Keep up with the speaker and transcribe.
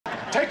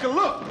Take a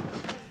look.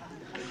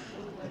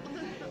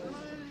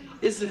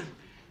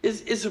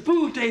 It's a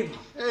pool table.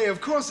 Hey,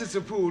 of course it's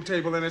a pool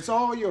table, and it's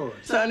all yours.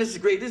 Son, this is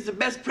great. This is the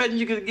best present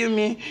you could have given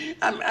me.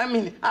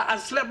 I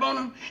slept on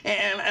them,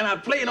 and I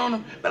played on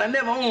them, but I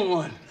never owned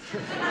one.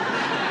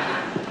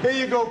 Here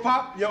you go,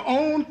 Pop. Your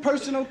own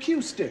personal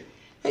cue stick.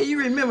 Hey, you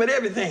remembered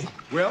everything.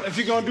 Well, if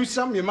you're gonna do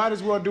something, you might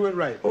as well do it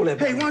right. Hold that.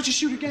 Hey, why don't you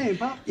shoot a game,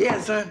 Pop? Yeah,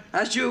 son.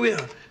 I sure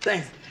will.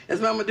 Thanks.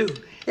 That's what I'm gonna do.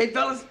 Hey,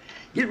 fellas,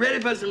 get ready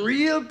for some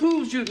real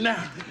pool shooting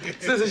now.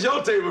 Since it's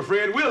your table,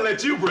 Fred, we'll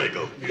let you break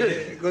them.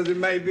 Because it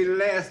may be the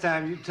last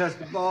time you touch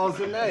the balls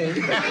tonight.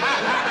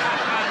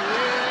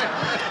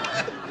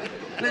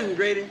 Listen,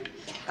 Grady,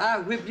 I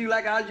whipped you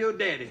like I was your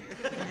daddy.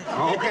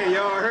 Okay,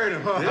 y'all heard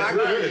him.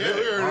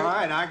 Yeah, All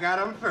right, I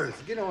got him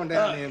first. Get on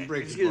down there and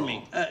break the ball. Excuse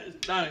me.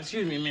 Donna,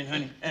 excuse me a minute,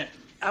 honey.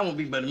 I won't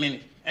be but a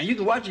minute. And you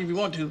can watch it if you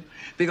want to,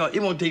 because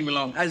it won't take me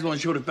long. I just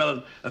want to show the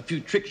fellas a few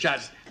trick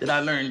shots that I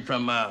learned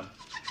from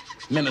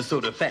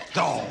Minnesota Fat.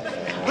 Oh.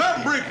 Let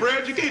him break,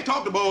 Fred. You can't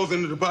talk the balls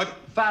into the pocket.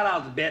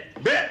 $5 a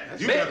bet. Bet.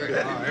 You Bet. got a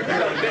bet. All right, you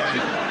got a bet,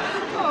 too.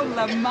 Oh,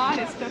 Lamont,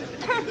 it's the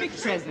perfect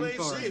present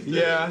for us.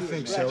 Yeah, I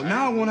think so.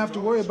 Now I won't have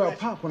to worry about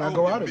Pop when I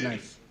go out at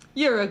night.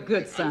 You're a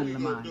good son,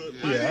 Lamont.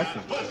 Yeah, I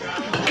think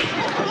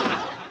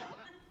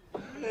so.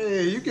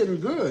 Hey, you're getting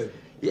good.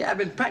 Yeah, I've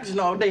been practicing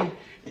all day.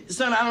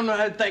 Son, I don't know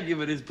how to thank you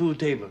for this pool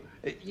table.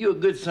 You're a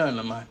good son,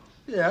 Lamont.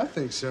 Yeah, I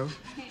think so.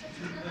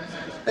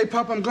 Hey,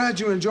 Pop, I'm glad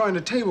you're enjoying the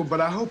table, but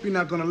I hope you're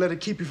not going to let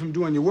it keep you from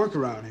doing your work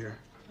around here.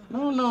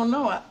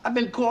 No. I've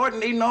been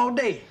coordinating all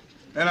day.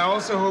 And I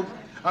also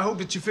hope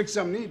that you fix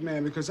something to eat,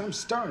 man, because I'm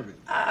starving.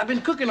 I've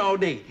been cooking all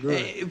day.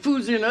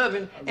 Food's in the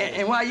oven,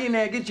 and while you're in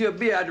there, get you a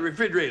beer out of the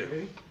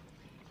refrigerator.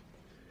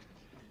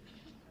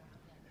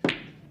 Okay.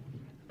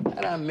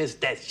 How'd I miss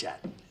that shot?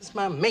 It's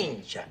my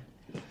main shot.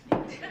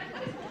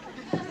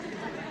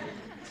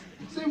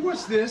 Say,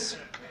 what's this?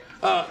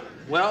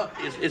 Well,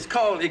 it's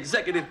called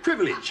executive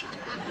privilege.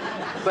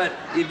 But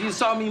if you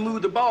saw me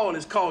move the ball,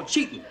 it's called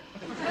cheating.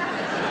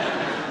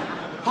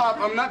 Pop,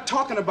 I'm not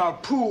talking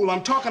about pool.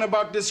 I'm talking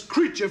about this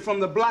creature from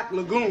the Black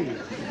Lagoon.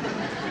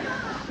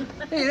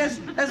 Hey, that's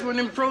one of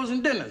them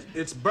frozen dinners.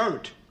 It's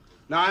burnt.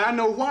 Now, I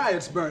know why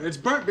it's burnt. It's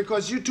burnt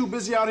because you're too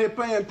busy out here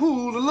playing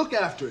pool to look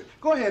after it.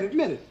 Go ahead,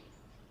 admit it.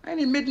 I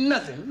ain't admitting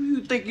nothing. Who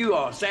you think you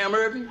are, Sam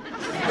Irving?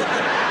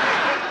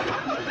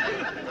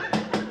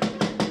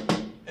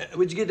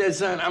 Would you get that,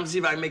 son? I'm gonna see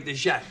if I can make this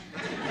shot.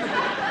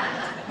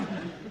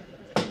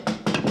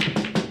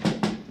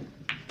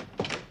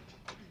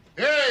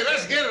 Hey,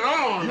 let's get it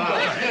on. Now.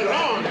 Let's get it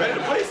on. Ready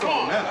to play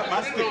song.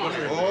 My stick.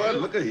 Boy,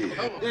 look at here.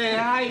 Hey,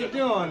 how you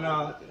doing,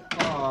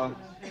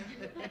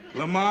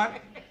 Lamont?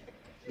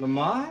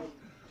 Lamont?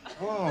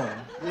 Oh,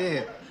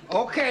 yeah.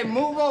 Okay,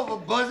 move over,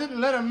 Buzzard,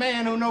 and let a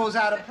man who knows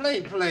how to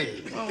play.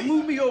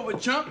 Move me over,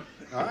 chump.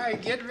 All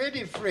right, get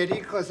ready, Freddie,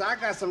 because I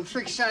got some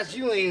trick shots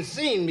you ain't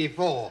seen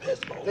before.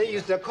 They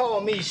used to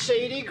call me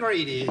Shady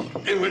Grady.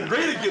 And when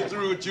Grady gets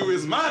through with you,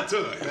 it's my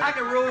turn. I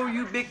can roll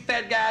you big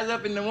fat guys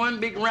up into one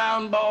big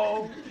round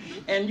ball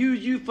and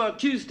use you for a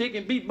cue stick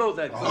and beat both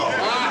of you.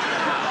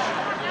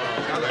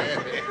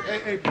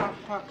 Hey, Pop,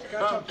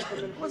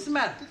 What's the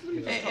matter?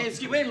 Hey,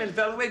 excuse, wait a minute,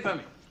 fella, wait for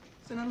me.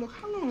 So now, look,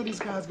 how long are these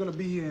guys going to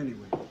be here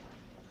anyway?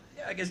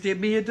 Yeah, I guess they'll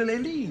be here till they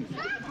leave.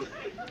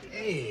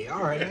 Hey,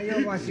 all right, now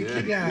y'all watch your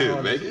key guy.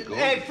 Yeah, make it go.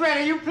 Hey,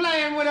 Freddie, you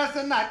playing with us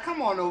or not?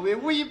 Come on over here,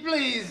 will you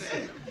please?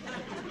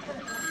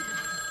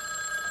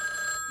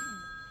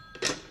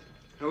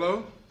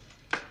 Hello?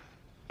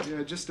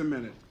 Yeah, just a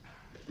minute.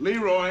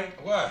 Leroy.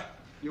 What?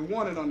 You're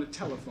wanted on the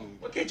telephone.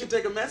 Well, can't you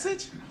take a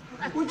message?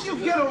 Would you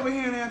get over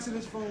here and answer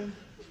this phone?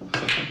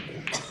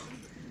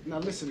 Now,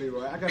 listen,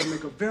 Leroy, I gotta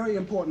make a very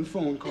important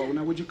phone call.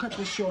 Now, would you cut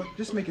this short?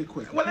 Just make it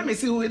quick. Well, let me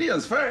see who it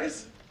is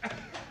first.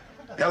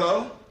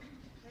 Hello?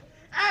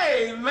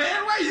 Hey,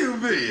 man, where you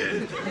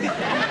been?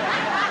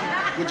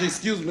 Would you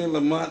excuse me,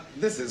 Lamont?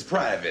 This is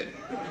private.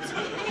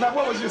 Now,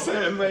 what was you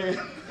saying, man?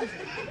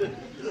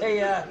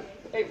 Hey,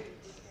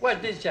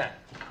 what's this shot?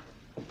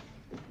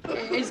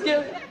 Hey,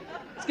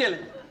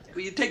 Skillet,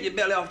 will you take your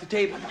belly off the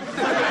table? Just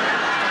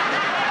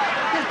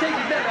take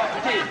your belly off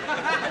the table.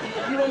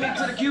 You want me to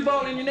put a cue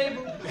ball in your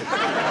navel?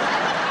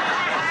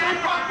 Hey,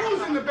 Pop,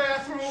 who's in the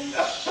bathroom?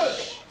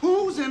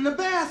 Who's in the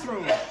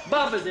bathroom?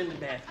 Bubba's in the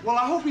bathroom. Well,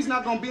 I hope he's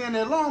not gonna be in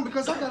there long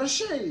because I gotta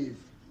shave.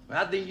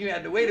 Well, I think you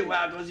had to wait a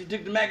while because he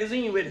took the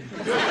magazine with him.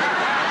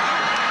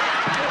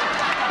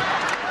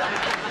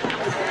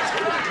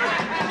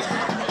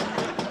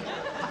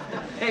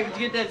 Hey, would you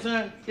get that,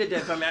 son? Get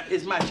that for me.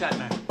 It's my shot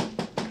now.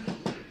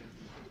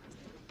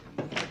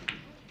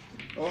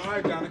 Oh,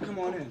 hi, Donna. Come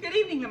on in. Good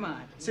evening,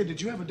 Lamont. Say,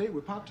 did you have a date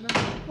with Pop tonight?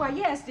 Why,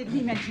 yes. Did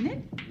he mention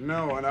it?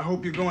 No, and I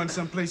hope you're going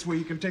someplace where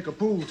you can take a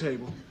pool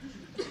table.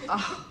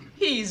 Oh,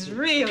 he's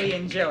really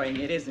enjoying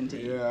it, isn't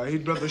he? Yeah,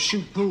 he'd rather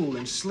shoot pool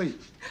and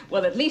sleep.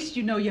 Well, at least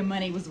you know your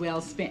money was well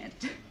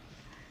spent.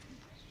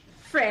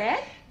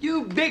 Fred?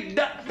 You big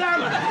Donna!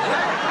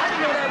 I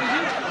didn't know that was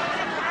you.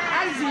 I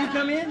didn't see you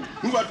come in.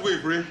 Move out the way,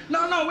 Fred.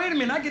 No, wait a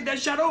minute. I get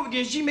that shot over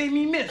again. She made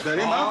me miss. That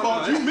ain't my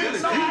fault. You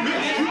missed. You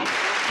missed.